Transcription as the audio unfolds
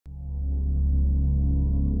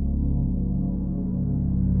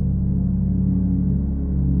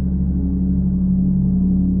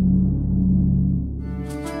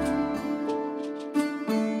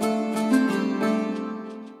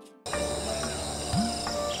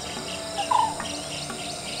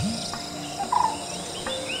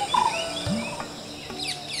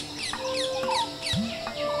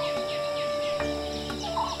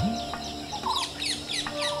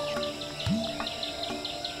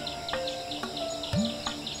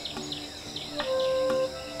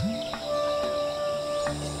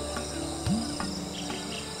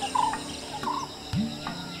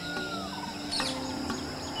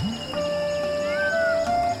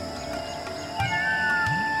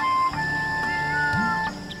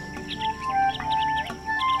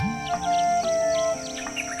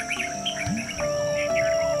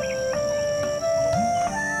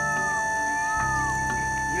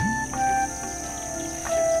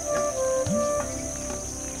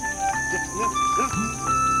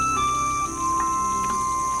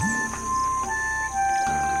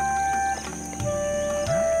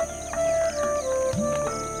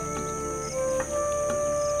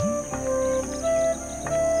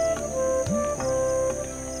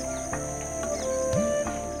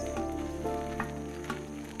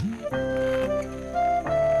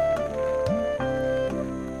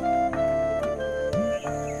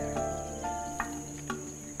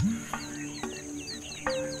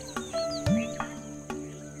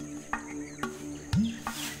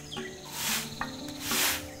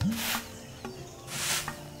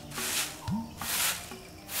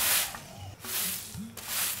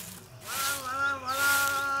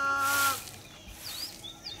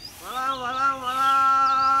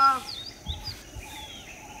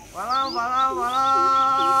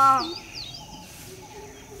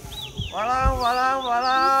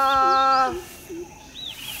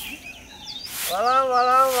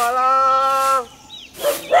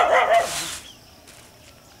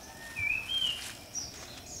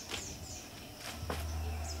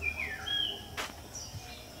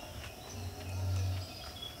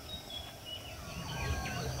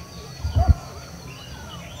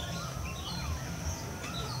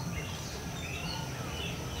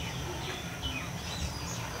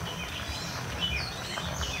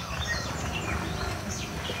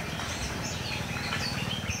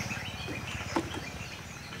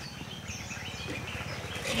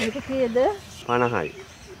ඒක කීයද? 50යි.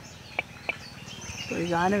 ඒ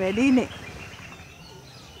ගාන වැඩිනේ.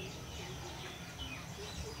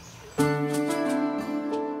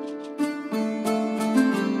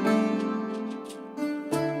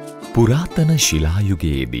 පුරාතන ශිලා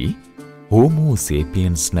යුගයේදී හෝමෝ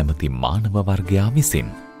සේපියන්ස් නැමැති මානව වර්ගයා විසින්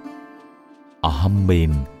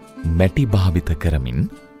අහම්බයෙන් මැටි භාවිත කරමින්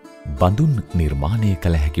බඳුන් නිර්මාණය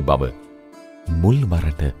කළ හැකි බව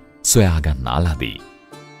මුල්වරට සොයාගන්නා ලදී.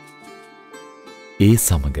 ඒ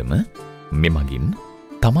සමගම මෙමගින්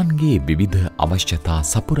තමන්ගේ විවිධ අවශ්‍යතා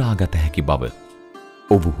සපුරාගත හැකි බව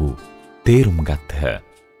ඔවුහු තේරුම් ගත්හ.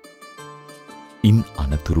 ඉන්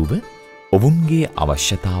අනතුරුව ඔවුන්ගේ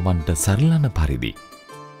අවශ්‍යතාවන්ට සරිලන පරිදි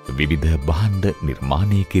විවිධ භාණ්ඩ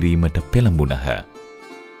නිර්මාණය කිරීමට පෙළඹුණහ.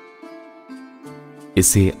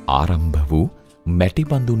 එසේ ආරම්භ වූ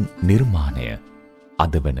මැටිබඳුන් නිර්මාණය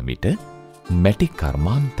අද වන විට මැටි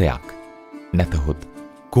කර්මාන්තයක් නැතහොත්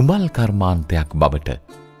කුඹල් කර්මාන්තයක් බවට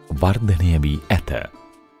වර්ධනය වී ඇත.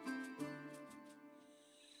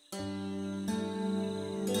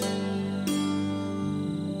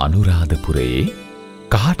 අනුරාධපුරයේ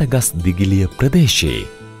කහටගස් දිගිලිය ප්‍රදේශයේ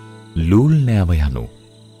ලූල් නෑව යනු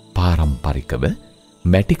පාරම්පරිකව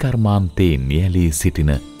මැටි කර්මාන්තයේ නියැලී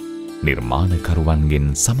සිටින නිර්මාණකරුවන්ගෙන්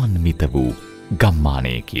සමන්විත වූ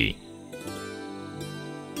ගම්මානයකි.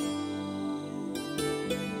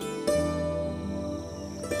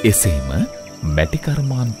 එසේම මැටි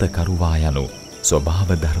කර්මාන්තකරුවා යනු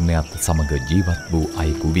ස්වභාව ධර්මයත් සමග ජීවත් වූ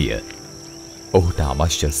අයෙකු විය. ඔහුට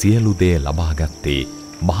අවශ්‍ය සියලු දේ ලබාගත්තේ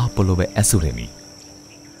මහ පොළොව ඇසුරෙනි.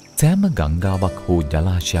 සෑම ගංගාවක් හෝ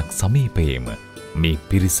ජලාශයක් සමීපයේම මේ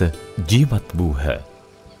පිරිස ජීවත් වූහ.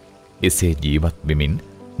 එසේ ජීවත් වෙමින්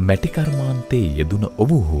මැටි කර්මාන්තයේ යෙදුන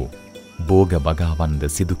ඔවුහු භෝග වගාවන්ද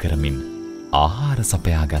සිදු කරමින් ආහාර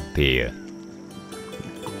සපයාගත්තේය.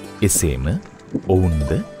 එසේම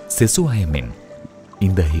ඔවුන්ද සෙසු අයමෙන්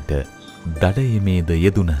ඉඳහිට දඩයමේද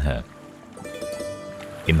යෙදුනහ.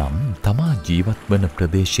 එනම් තමා ජීවත් වන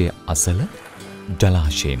ප්‍රදේශය අසල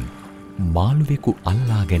ජලාශයෙන් මාළුවෙකු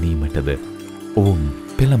අල්ලා ගැනීමටද ඔවුන්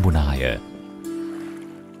පෙළඹුණාය.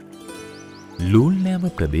 ලූල්නෑව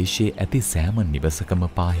ප්‍රදේශයේ ඇති සෑම නිවසකම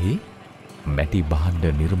පාහේ මැටි භාණ්ඩ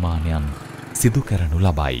නිර්මාණයන් සිදු කරනු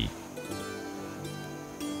ලබයි.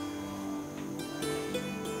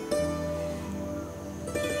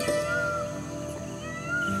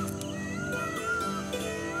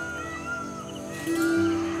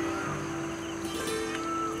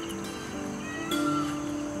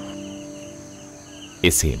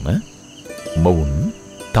 එසේම මොවුන්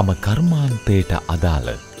තම කර්මාන්තයට අදාළ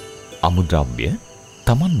අමුද්‍රව්‍ය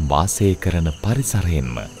තමන් වාසය කරන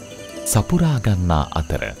පරිසරයෙන්ම සපුරා ගන්නා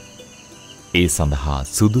අතර ඒ සඳහා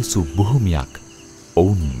සුදුසු භූමියක්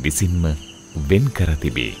ඔවුන් විසින්ම වෙන් කර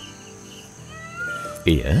තිබේ.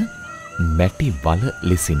 එය මැටි වල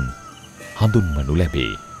ලෙසින් හඳුන්වනු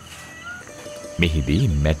ලැබේ. මෙහිදී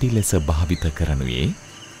මැටි ලෙස භාවිත කරනුයේ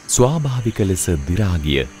ස්වාභාවික ලෙස දිරා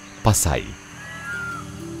ගිය පසයි.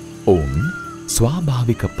 ඔවුන්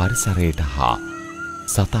ස්වාභාවික පරිසරයට හා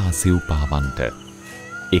සතා සිව්පාවන්ට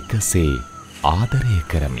එකසේ ආදරය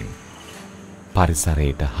කරමින්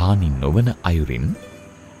පරිසරයට හානි නොවන අයුරින්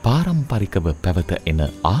පාරම්පරිකව පැවත එන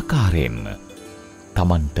ආකාරයෙන්ම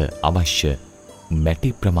තමන්ට අවශ්‍ය මැටි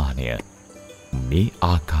ප්‍රමාණය මේ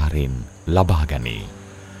ආකාරයෙන් ලබා ගනී.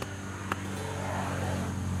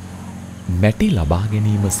 මැටි ලබා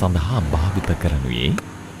ගැනීම සඳහා භාවිත කරනුයේ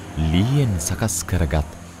ලීයෙන් සකස් කරගත්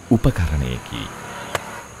උපකරණයකි.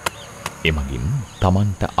 එමගින්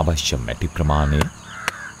තමන්ට අවශ්‍ය මැටි ප්‍රමාණය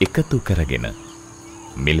එකතු කරගෙන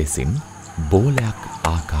මෙලෙසින් බෝලයක්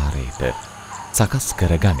ආකාරයට සකස්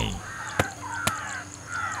කර ගනී.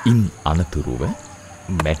 ඉන් අනතුරුව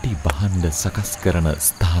මැටි භාණ්ඩ සකස් කරන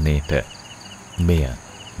ස්ථානයට මෙය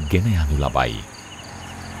ගෙන යනු ලබයි.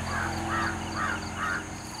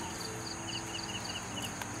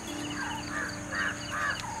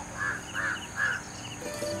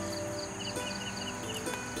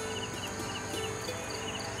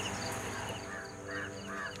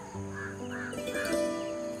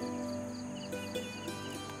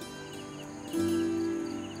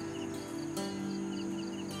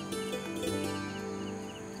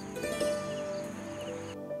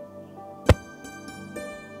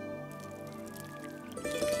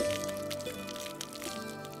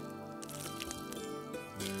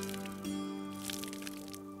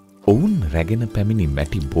 ඔවුන් රැගෙන පැමිණි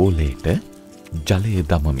මැටි බෝලයට ජලය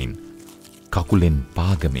දමමින් කකුලෙන්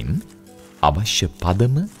පාගමින් අවශ්‍ය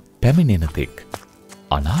පදම පැමිණෙන තෙක්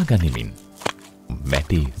අනාගනිමින්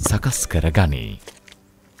මැටි සකස් කර ගනී.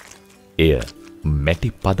 එය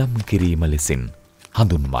මැටි පදම් කිරීම ලෙසින්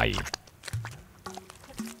හඳුන්වයි.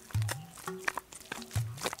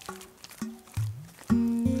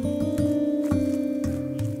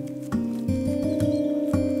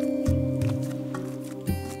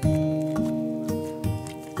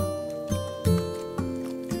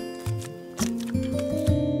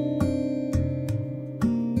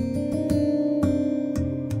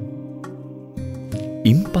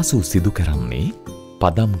 ඉන්පසු සිදු කරන්නේ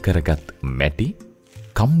පදම් කරගත් මැටි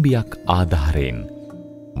කම්බියක් ආධාරයෙන්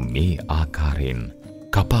මේ ආකාරයෙන්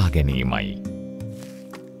කපා ගැනීමයි.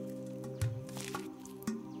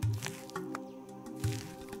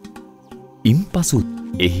 ඉන්පසු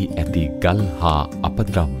එහි ඇති ගල් හා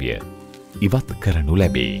අපද්‍රව්‍ය ඉවත් කරනු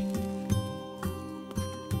ලැබේ.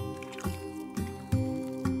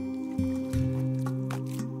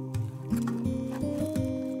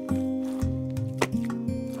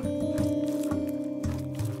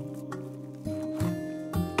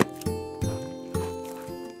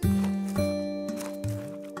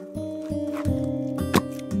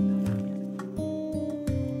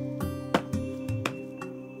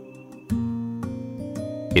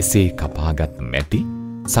 එසේ කපාගත් මැටි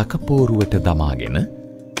සකපෝරුවට දමාගෙන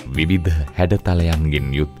විවිධ හැඩතලයන්ගෙන්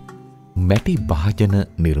යුත් මැටි භාජන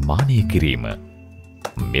නිර්මාණය කිරීම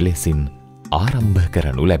මෙලෙසින් ආරම්භ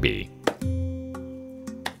කරනු ලැබේ.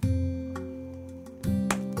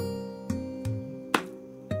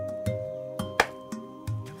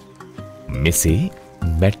 මෙසේ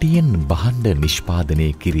මැටියෙන් භාණ්ඩ නිෂ්පාදනය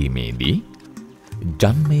කිරීමේදී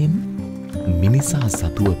ජන්මයෙන් මිනිසා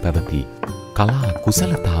සතුව පැවති කලා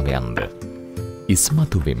කුසලතාවයන්ද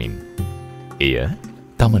ඉස්මතු වෙමින් එය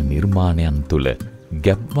තම නිර්මාණයන් තුළ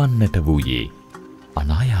ගැබ්වන්නට වූයේ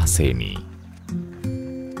අනායාසයෙනි.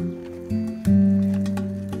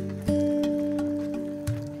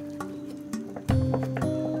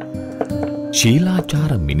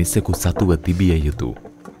 ශීලාචාර මිනිසෙකු සතුව තිබිය යුතු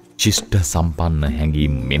ශිෂ්ට සම්පන්න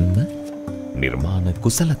හැඟීම් මෙන්ම නිර්මාණ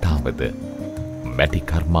කුසලතාවද මැටි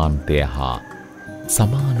කර්මාන්තය හා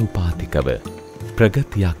සමානුපාතිකව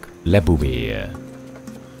ප්‍රගතියක් ලැබුවේය.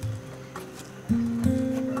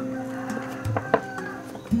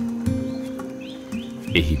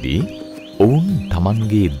 එහිදී ඔවුන්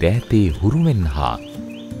තමන්ගේ දෑතේ හුරුවෙන් හා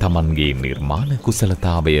තමන්ගේ නිර්මාණ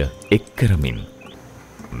කුසලතාවය එක් කරමින්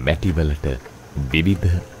මැටිවලට විවිධ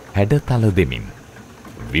හැඩතල දෙමින්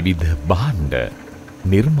විවිධ භාණ්ඩ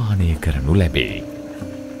නිර්මාණය කරනු ලැබේ.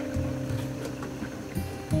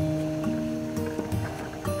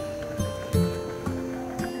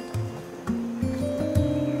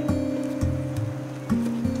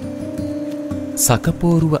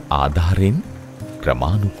 සකපෝරුව ආධාරයෙන්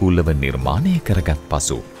ක්‍රමානුකූලව නිර්මාණය කරගත්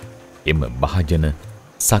පසු එම භාජන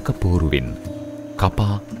සකපෝරුවෙන්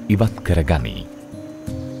කපා ඉවත් කරගනී.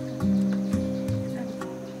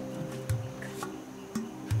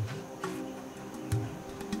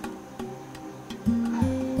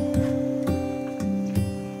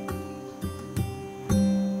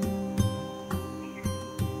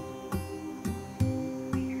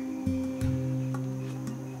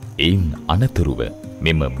 එයින් අනතුරුව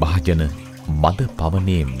මෙම භාජන මද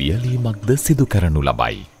පවනේ වියලීමක්ද සිදු කරනු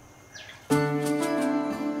ලබයි.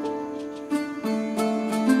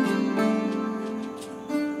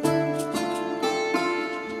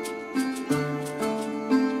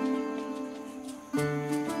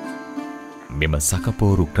 මෙම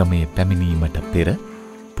සකපෝරු ක්‍රමයේ පැමිණීමට පෙර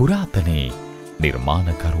පුරාතනයේ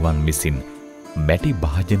නිර්මාණකරුවන් විසින් මැටි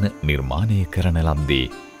භාජන නිර්මාණය කරන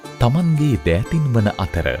ලද්දේ තමන්ගේ දෑතින් වන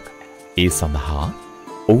අතර ඒ සඳහා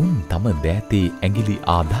ඔවුන් තම දෑතේ ඇඟිලි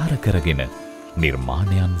ආධාර කරගෙන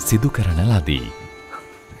නිර්මාණයන් සිදු කරන ලදී.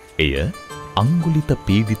 එය අංගුලිත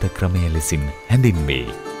පීඩිත ක්‍රමය ලෙසින්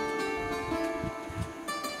හැඳින්වේ.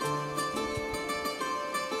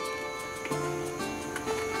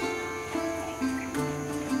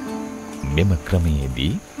 මෙම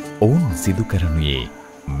ක්‍රමයේදී ඔවුන් සිදු කරනුයේ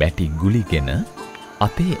මැටි ගුලිගෙන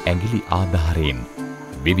අතේ ඇඟිලි ආධාරයෙන්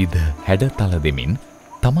විවිධ හැඩතල දෙමින්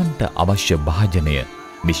තමන්ට අවශ්‍ය භාජනය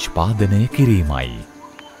නිෂ්පාදනය කිරීමයි.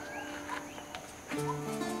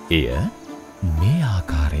 එය මේ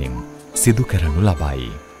ආකාරයෙන් සිදු කරනු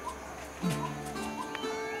ලබයි.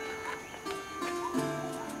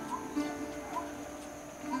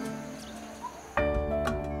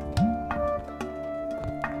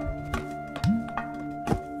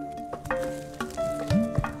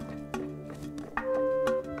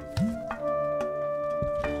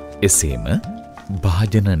 එසේම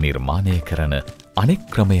භාජන නිර්මාණය කරන අනෙක්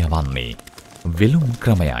ක්‍රමය වන්නේ වෙළුම්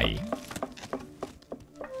ක්‍රමයයි.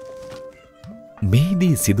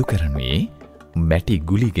 මෙහිදී සිදු කරනුයේ මැටි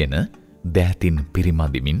ගුලිගෙන දෑතින්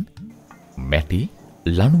පිරිමදිමින් මැටි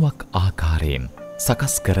ලණුවක් ආකාරයෙන්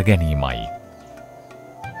සකස් කර ගැනීමයි.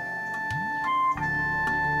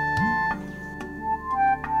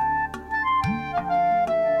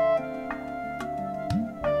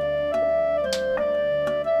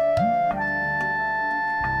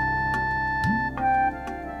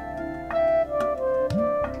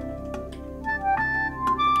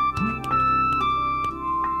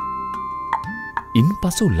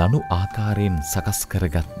 ඉන්පසු ලණු ආකාරයෙන් සකස්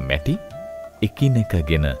කරගත් මැටි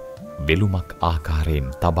එකිනෙකගෙන වෙළුමක්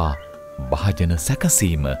ආකාරයෙන් තබා භාජන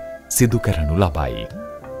සැකසීම සිදු කරනු ලබයි.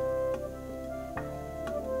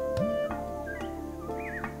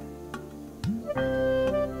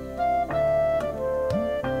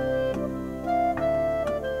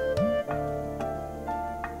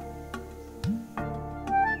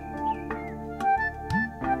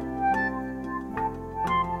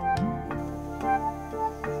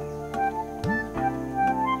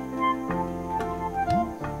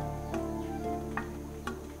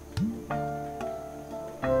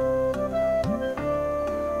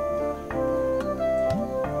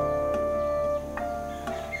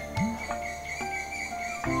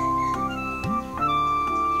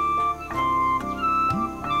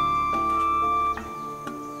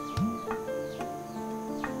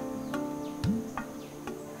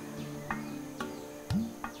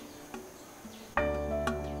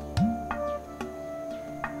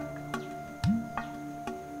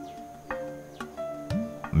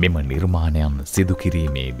 මෙම නිර්මාණයන් සිදු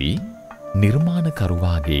කිරීමේදී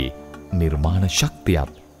නිර්මාණකරුවාගේ නිර්මාණ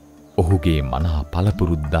ශක්තියත් ඔහුගේ මනා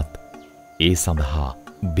පළපුරුද්දත් ඒ සඳහා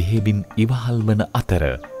බෙහෙවින් ඉවහල් වන අතර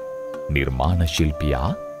නිර්මාණ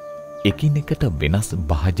ශිල්පියා එකිනෙකට වෙනස්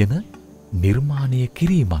භාජන නිර්මාණය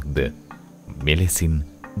කිරීමක්ද මෙලෙසින්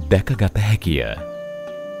දැකගත හැකිය.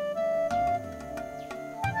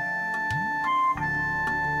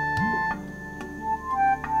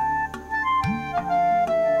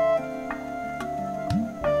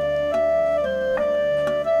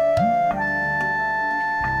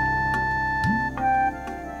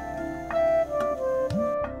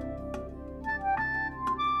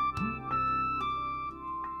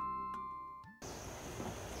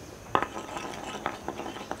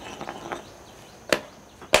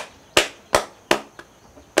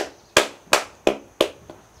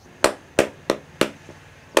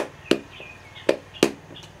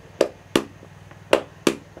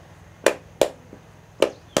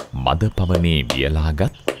 මද පවනේ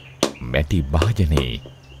වියලාගත් මැටි භාජනයේ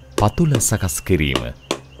පතුල සකස් කිරීම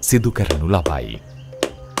සිදු කරනු ලබයි.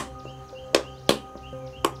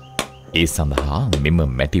 ඒ සඳහා මෙම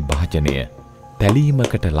මැටි භාජනය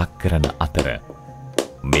තැලීමකට ලක් කරන අතර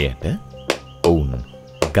මෙයට ඔවුන්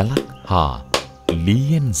ගලක් හා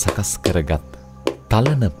ලීයෙන් සකස් කරගත්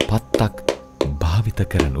තලන පත්තක් භාවිත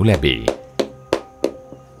කරනු ලැබේ.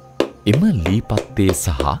 එම ලීපත්තේ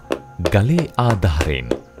සහ ගලේ ආධාරයෙන්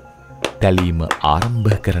තැලීම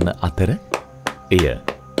ආරම්භ කරන අතර එය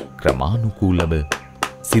ක්‍රමානුකූලව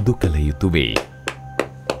සිදු කළ යුතු වේ.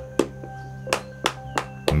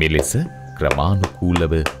 මෙලෙස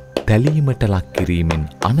ක්‍රමානුකූලව තැලීමට ලක් කිරීමෙන්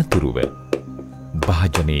අනතුරුව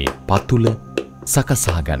භාජනයේ පතුල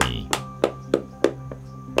සකසා ගනී.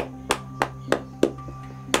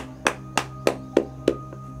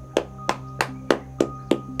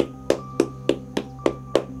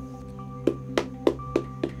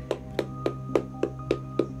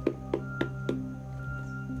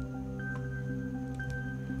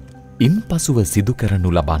 ඉන්පසුව සිදු කරනු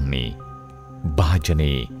ලබන්නේ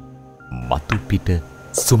භාජනයේ මතු පිට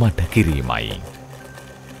සුමට කිරීමයි.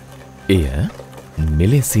 එය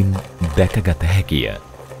මෙලෙසින් දැකගත හැකිය.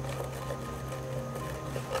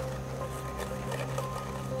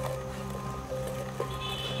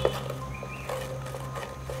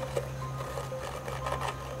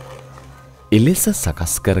 එලෙස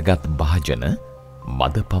සකස් කරගත් භාජන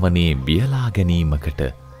මද පවනේ වියලා ගැනීමකට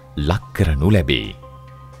ලක් කරනු ලැබේ.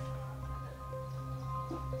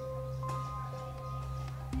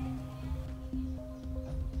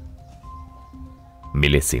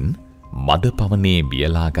 මෙලෙසින් මද පවනේ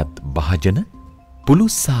වියලාගත් භාජන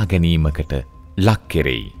පුළුස්සා ගැනීමකට ලක්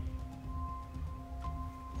කෙරෙයි.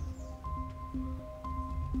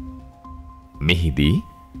 මෙහිදී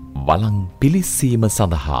වළං පිලිස්සීම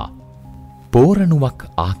සඳහා පෝරණුවක්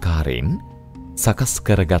ආකාරයෙන් සකස්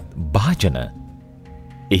කරගත් භාජන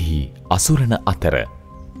එහි අසුරන අතර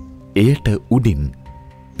එයට උඩින්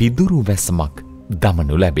පිදුරු වැස්මක්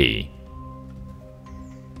දමනු ලැබේ.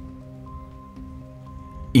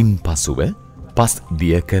 ඉන්පසුව පස්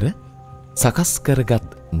දියකර සකස්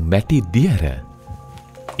කරගත් මැටි දියර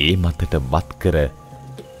ඒ මතට වත්කර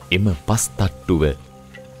එම පස් තට්ටුව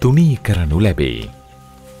තුනී කරනු ලැබේ.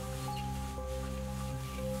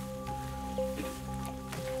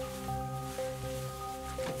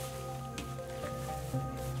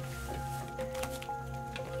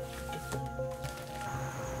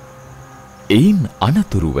 එයින්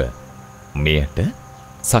අනතුරුව මෙයට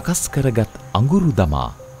සකස් කරගත් අඟුරු දමා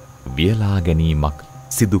වියලා ගැනීමක්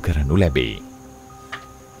සිදු කරනු ලැබේ.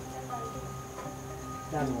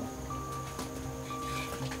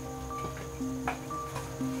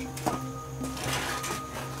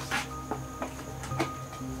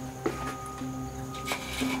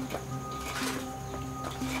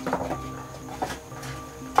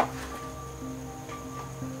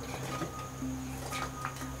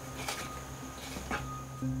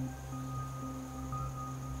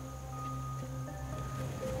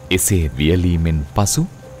 එසේ වියලීමෙන් පසු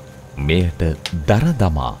මෙයට දර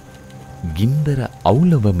දමා ගින්දර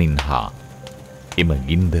අවුලවමින් හා එම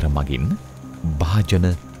ගින්දර මගින් භාජන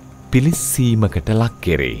පිලිස්සීමකට ලක්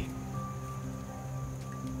කෙරේ.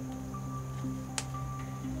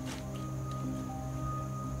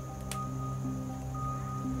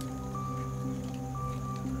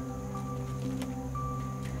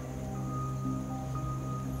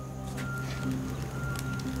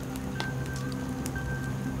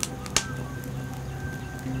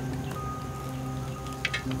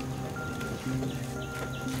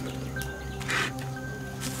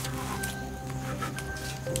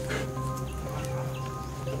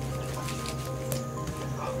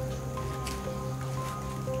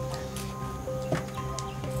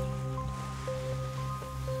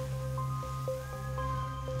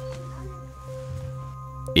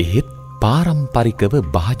 එහෙත් පාරම්පරිකව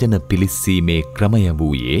භාජන පිලිස්සීමේ ක්‍රමය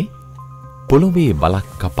වූයේ පොළොවේ වලක්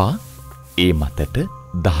කපා ඒ මතට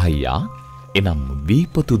දහයියා එනම්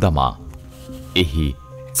වීපොතු දමා එහි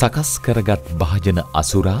සකස් කරගත් භාජන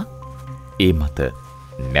අසුරා ඒ මත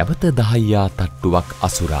නැවත දහයියා තට්ටුවක්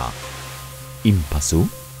අසුරා ඉන්පසු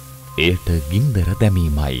එයට ගින්දර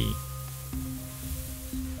දැමීමයි.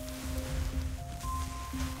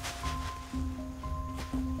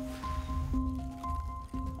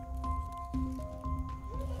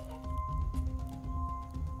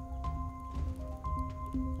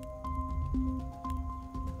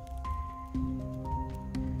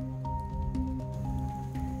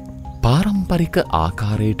 පාරම්පරික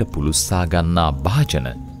ආකාරයට පුළුස්සා ගන්නා භාජන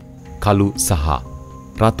කළු සහ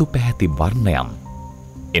රතු පැහැති වර්ණයන්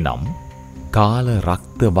එනම් කාල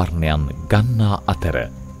රක්ත වර්ණයන් ගන්නා අතර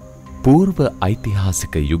పూర్ව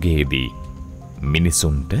ඓතිහාසික යුගයේදී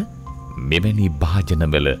මිනිසුන්ට මෙවැනි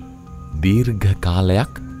භාජනවල දීර්ඝ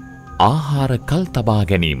කාලයක් ආහාර කල් තබා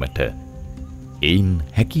ගැනීමට එයින්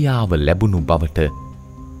හැකියාව ලැබුණු බවට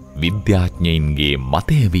විද්‍යාඥයින්ගේ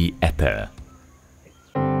මතය වී ඇත.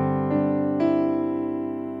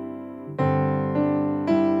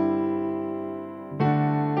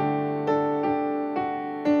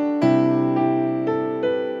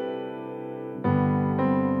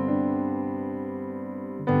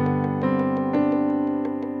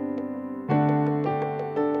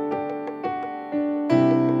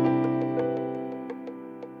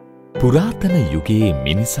 පුරාතන යුගයේ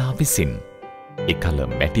මිනිසා විසින් එකල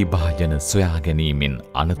මැටි භාජන සොයා ගැනීමෙන්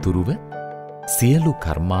අනතුරුව සියලු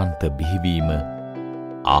කර්මාන්ත බිහිවීම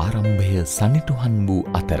ආරම්භය සනිටුහන් වූ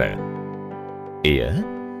අතර එය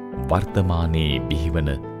වර්තමානයේ බිහිවන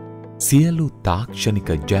සියලු තාක්ෂණික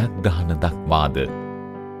ජයග්‍රහණ දක්වාද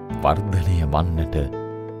වර්ධනය වන්නට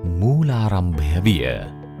මූලාරම්භය විය.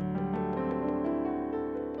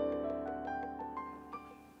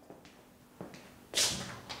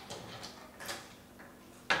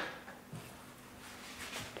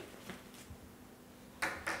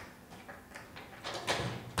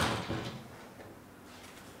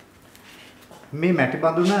 මේ මැටි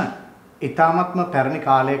බඳුන ඊ타ත්ම පැරණි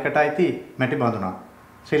කාලයකට අයිති මැටි බඳුනක්.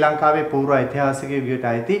 ශ්‍රී ලංකාවේ පූර්ව ඓතිහාසික යුගයට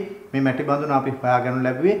අයිති මේ මැටි බඳුන අපි හොයාගනු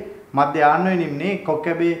ලැබුවේ මධ්‍ය ආණ්ඩුවේ නිම්නයේ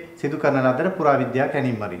කොක්කැබේ සිදු කරන ලද පුරාවිද්‍යා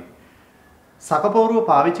කැණීම්වලින්. සකපෝරුව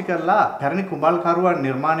පාවිච්චි කරලා පැරණි කුඹල් කරුවන්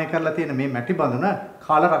නිර්මාණය කරලා තියෙන මේ මැටි බඳුන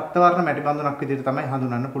කාල රක්තවර්ණ මැටි බඳුනක් විදිහට තමයි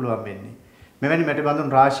හඳුනන්න පුළුවන් වෙන්නේ. මෙවැනි මැටි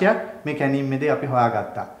බඳුන් රාශියක් මේ කැණීම්මේදී අපි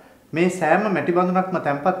හොයාගත්තා. මේ සෑම මැටි බඳුනක්ම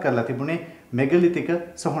තැන්පත් කරලා තිබුණේ මෙගලිතික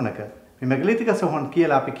සොහොනක. මේ මෙගලිතික සොහොන්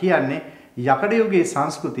කියලා අපි කියන්නේ යකඩ යුගයේ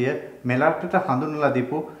සංස්කෘතිය මෙලටට හඳුන්වලා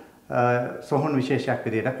දීපු සොහොන් විශේෂයක්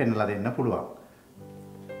විදිහට පෙන්වලා දෙන්න පුළුවන්.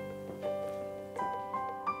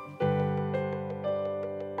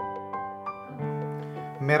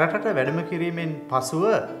 මෙරටට වැඩම කිරීමෙන් පසුව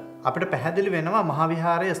අපිට පැහැදිලි වෙනවා මහා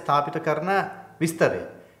විහාරය ස්ථාපිත කරන විස්තරය.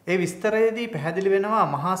 ඒ විස්තරයේදී පැහැදිලි වෙනවා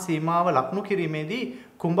මහා සීමාව ලක්නු කිරීමේදී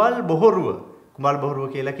කුඹල් බොහොරුව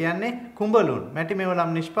කියලා කියන්නේ කුඹලුන් මැටි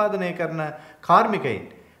මෙවලම් නිෂ්පාදනය කරන කාර්මිකයින්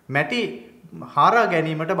මැටි හාරා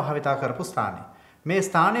ගැනීමට භාවිතා කරපු ස්ථානය. මේ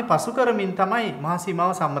ස්ථානයේ පසු කරමින් තමයි මහා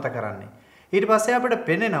සීමාව සම්මත කරන්නේ. ඊට පස්සේ අපිට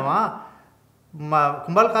පෙනෙනවා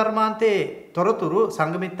කුඹල් කර්මාන්තයේ තොරතුරු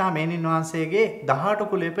සංගමිත්තා මේනින් වහන්සේගේ 18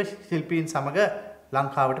 කුලේප ශිල්පීන් සමග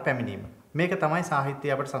ලංකාවට පැමිණීම. මේක තමයි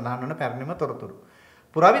සාහිත්‍යය අපිට සඳහන් වන පැරණිම තොරතුරු.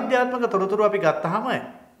 පුරාවිද්‍යාත්මක තොරතුරු අපි ගත්තාම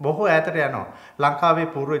බොහෝ ඈතට යනවා. ලංකාවේ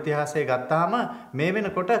පූර්ව ඉතිහාසය ගත්තාම මේ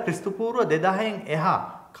වෙනකොට ක්‍රිස්තු පූර්ව 2000න් එහා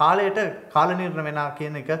කාලයට කාල නිර්ණය වෙනා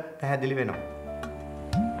කියන එක පැහැදිලි වෙනවා.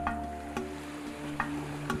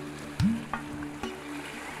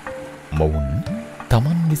 මොවුන්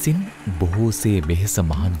තමන් විසින් බොහෝසේ වෙහෙස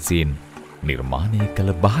මහන්සියෙන් නිර්මාණය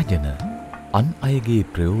කළ භාජන අන් අයගේ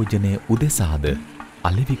ප්‍රයෝජනය උදෙසාද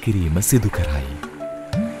අලෙවි කිරීම සිදු කරයි.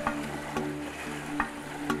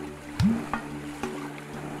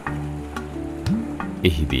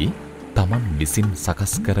 එහිදී තමන් විසින්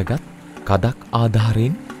සකස් කරගත් කදක්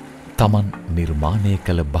ආධාරයෙන් තමන් නිර්මාණය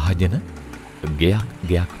කළ භාජන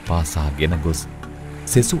ගෙයක් පාසා ගෙන ගොස්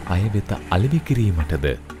සෙසු අය වෙත අලෙවි කිරීමටද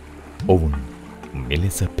ඔවුන්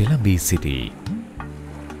මෙලෙස පෙළඹී සිටී.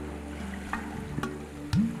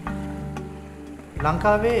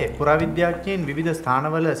 ලංකාවේ පුරාවිද්‍යාඥයින් විවිධ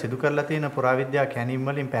ස්ථානවල සිදු කරලා තියෙන පුරාවිද්‍යා කැණීම්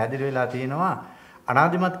වලින් පැහැදිලි වෙලා තියෙනවා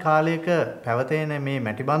අනාදිමත් කාලයක පැවතෙන මේ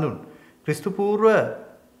මැටි බඳුන් ක්‍රිස්තු පූර්ව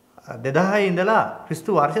 2000 ඉඳලා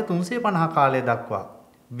ක්‍රිස්තු වර්ෂ 350 කාලය දක්වා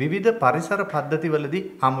විවිධ පරිසර පද්ධතිවලදී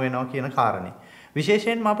හමු වෙනවා කියන කාරණේ.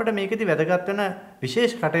 විශේෂයෙන්ම අපිට මේකෙදි වැදගත් වෙන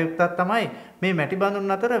විශේෂ කටයුත්තක් තමයි මේ මැටි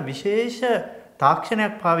බඳුන් අතර විශේෂ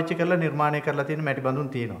තාක්ෂණයක් පාවිච්චි කරලා නිර්මාණය කරලා තියෙන මැටි බඳුන්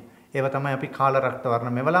තියෙනවා. ඒවා තමයි අපි කාල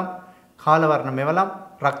රක්තවර්ණ මෙවලම්, කාලවර්ණ මෙවලම්,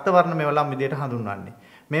 රක්තවර්ණ මෙවලම් විදිහට හඳුන්වන්නේ.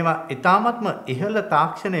 මේවා ඊ타ත්ම ඉහළ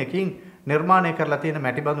තාක්ෂණයකින් නිර්මාණය කරලා තියෙන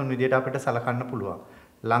මැටි බඳුන් විදිහට අපිට සලකන්න පුළුවන්.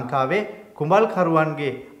 ලංකාවේ කුඹල්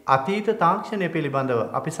කරුවන්ගේ අතීත තාක්ෂණය පිළිබඳව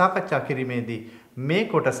අපි සාකච්ඡා කිරීමේදී මේ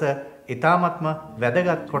කොටස ඊ타ත්ම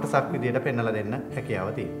වැදගත් කොටසක් විදිහට පෙන්වලා දෙන්න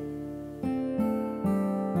හැකියාව තියෙනවා.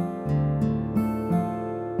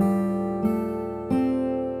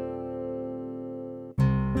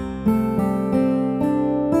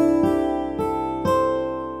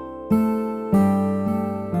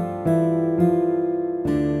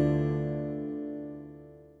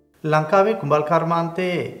 ලංකාවේ කුඹල්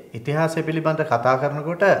කර්මාන්තයේ ඉතිහාසය පිළිබඳ කතා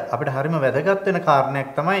කරනකොට අපිට හරිම වැදගත් වෙන කාරණයක්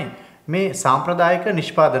තමයි මේ සාම්ප්‍රදායික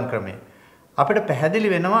නිෂ්පාදන ක්‍රමය. අපිට පැහැදිලි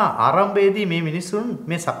වෙනවා ආරම්භයේදී මේ මිනිසුන්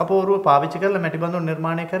මේ සකපෝරුව පාවිච්චි කරලා මැටි බඳුන්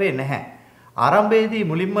නිර්මාණය කරේ නැහැ. ආරම්භයේදී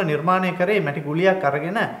මුලින්ම නිර්මාණය කරේ මැටි ගුලියක්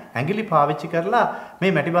අරගෙන ඇඟිලි පාවිච්චි කරලා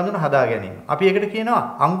මේ මැටි බඳුන හදා ගැනීම. අපි ඒකට කියනවා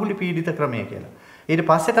අඟුලි පීඩිත ක්‍රමය කියලා. ඊට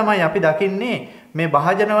පස්සේ තමයි අපි දකින්නේ මේ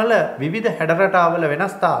භාජනවල විවිධ හැඩරටාවල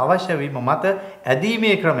වෙනස්තා අවශ්‍ය වීම මත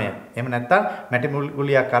ඇදීමේ ක්‍රමය. එහෙම නැත්නම් මැටි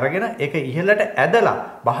ගුලියක් අරගෙන ඒක ඉහළට ඇදලා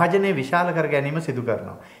භාජනය විශාල කර ගැනීම සිදු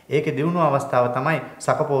කරනවා. ඒකේ දියුණු අවස්ථාව තමයි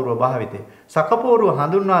සකපෝරුව භාවිතය. සකපෝරුව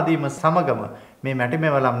හඳුන්වා දීම සමගම මේ මැටි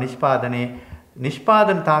මෙවලම්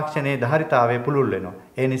නිෂ්පාදන තාක්ෂණයේ ධාරිතාවය පුළුල් වෙනවා.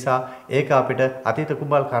 ඒ නිසා ඒක අපිට අතීත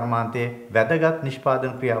කුඹල් කර්මාන්තයේ වැදගත්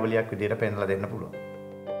නිෂ්පාදන ක්‍රියාවලියක් විදිහට පෙන්වලා දෙන්න පුළුවන්.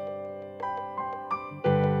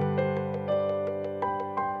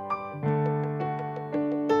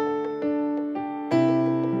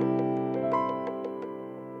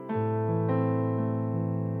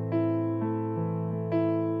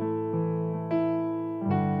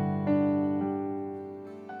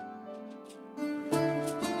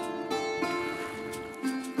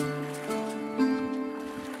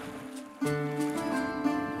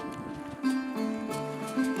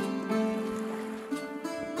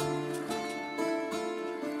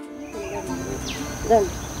 Dan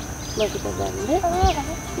mau kita ganda?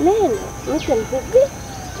 Nih, bukan sedih.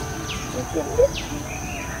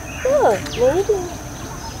 Tuh, nih itu.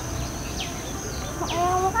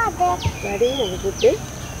 Mau kaget. Jadi mau putih.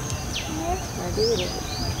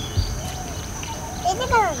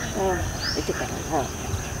 itu kan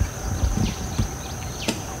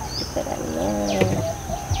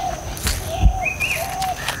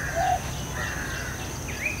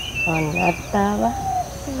Onatawa,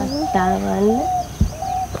 Atawan,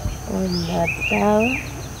 Onatawa.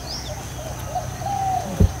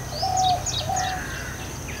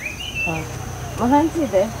 Mahan sih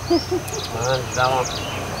deh. Mahan sama.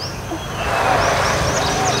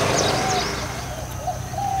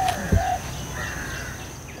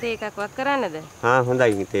 Teh එකක් වත් කරන්නද?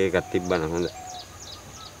 හොඳයි තේ එකක් තිබ්බනම් හොඳයි.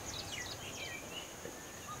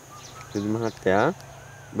 සිදු මහත්තයා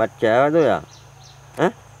බත් කෑවද ඔයා?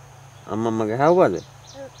 අම්මම්ම ගහවද?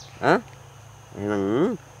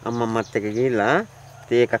 එහෙනම් අම්මම්මත් එක්ක ගිහිල්ලා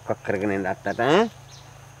තේ එකක් වක් කරගෙන එන්න අත්තට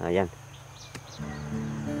යන්න.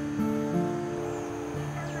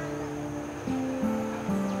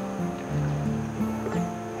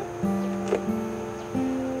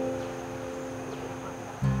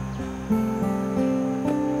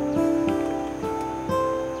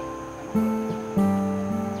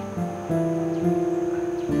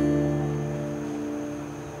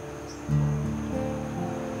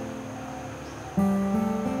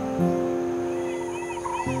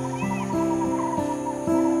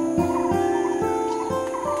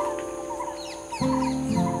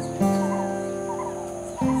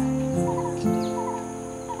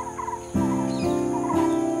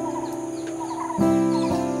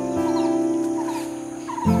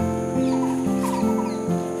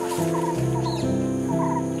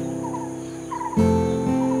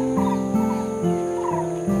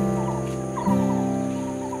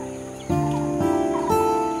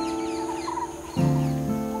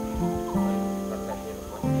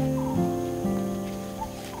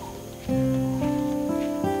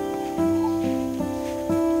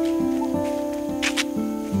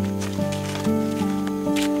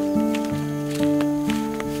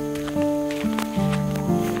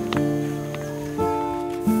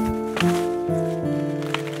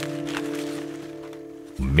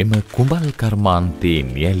 මෙම කුඹල් කර්මාන්තයේ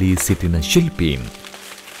නියැලී සිටින ශිල්පීන්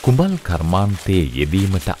කුඹල් කර්මාන්තයේ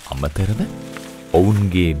යෙදීමට අමතරව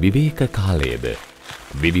ඔවුන්ගේ විවේක කාලයද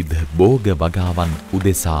විවිධ භෝග වගාවන්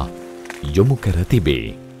උදෙසා යොමු කර තිබේ.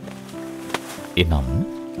 එනම්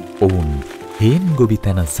ඔවුන් හේන්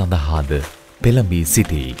ගොවිතැන සඳහාද පෙළඹී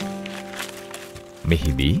සිටී.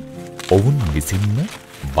 මෙහිදී ඔවුන් විසින්ම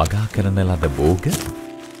වගා කරන ලද භෝග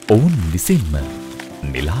ඔවුන් විසින්ම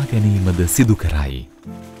නිලා ගැනීමද සිදු කරයි.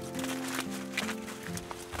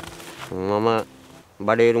 මම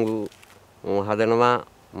බඩේරුඟු හදනවා.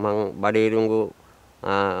 මං බඩේරුඟු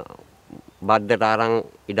බද්දට අරන්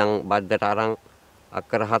ඉඩම් බද්දට අරන්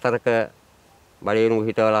අක්කර 4ක බඩේරුඟු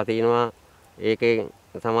හිටවලා තිනවා. ඒකේ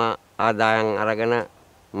තමයි ආදායම් අරගෙන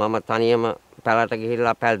මම තනියම පැලට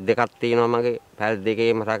ගිහිල්ලා පැල් දෙකක් තියෙනවා මගේ. පැල්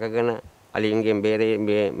දෙකේම රැකගෙන අලින්ගෙන්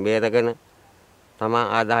බේරගෙන තමයි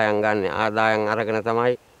ආදායම් ගන්න. ආදායම් අරගෙන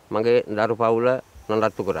තමයි මගේ දරු පවුල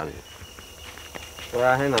නඩත්තු කරන්නේ.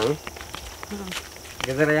 ඔයා එහෙනම්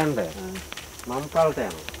ගෙදර යන්න. මම පල්ට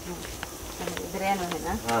යනවා. ගෙදර යනවා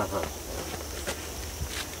නේද?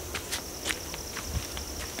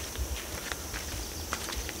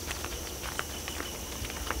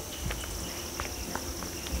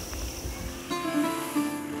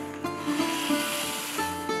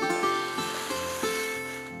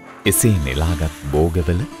 එසේ නෙලාගත්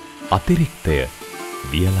භෝගවල අතිරික්තය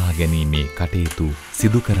වියලා ගැනීමේ කටයුතු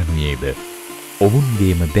සිදු කරනුයේද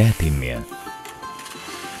ඔවුන්ගේම දෑතින්ය.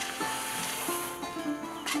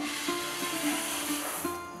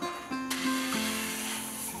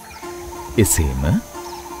 එසේම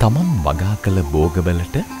තමන් වගා කළ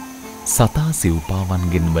භෝගවලට සතා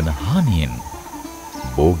සිව්පාවන්ගෙන් වන හානියෙන්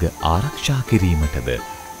භෝග ආරක්ෂා කිරීමටද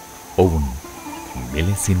ඔවුන්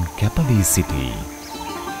මෙලෙසින් කැපවී සිටී.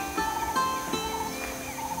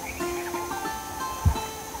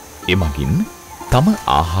 එමගින් තම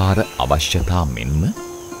ආහාර අවශ්‍යතා මෙන්ම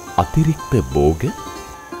අතිරික්ත භෝග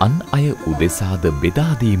අන් අය උදෙසාද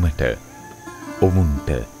බෙදාදීමට ඔවුන්ට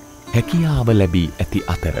හැකියාව ලැබී ඇති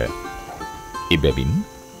අතර එබැවින්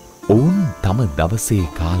ඔවුන් තම දවසේ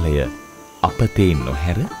කාලය අපතේ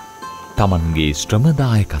නොහැර තමන්ගේ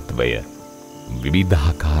ශ්‍රමදායකත්වය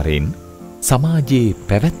විවිධාකාරයෙන් සමාජයේ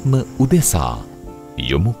පැවැත්ම උදෙසා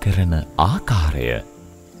යොමු කරන ආකාරය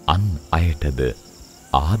අන් අයටද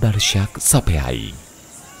ආදර්ශයක් සපයයි.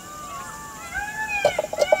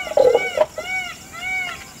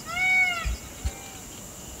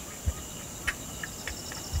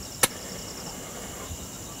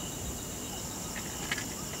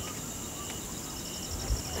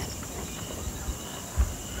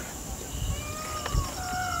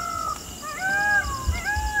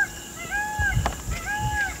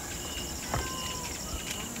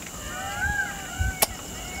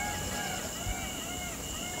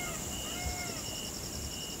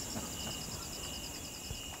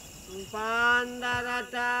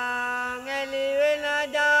 මතං එලි වෙන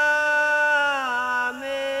ජාමේ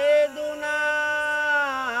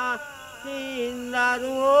දුනා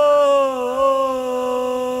හින්දරුවෝ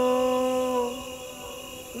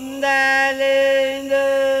දැලෙන්දගෙන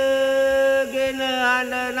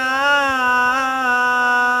අඬනා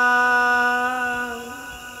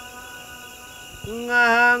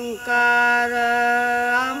අහංකාර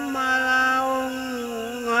අම්මලවුන්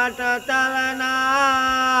හටතලනා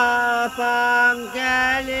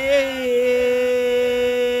පංකැලේ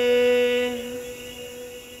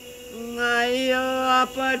අයියෝ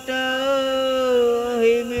අපට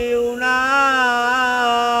හිමි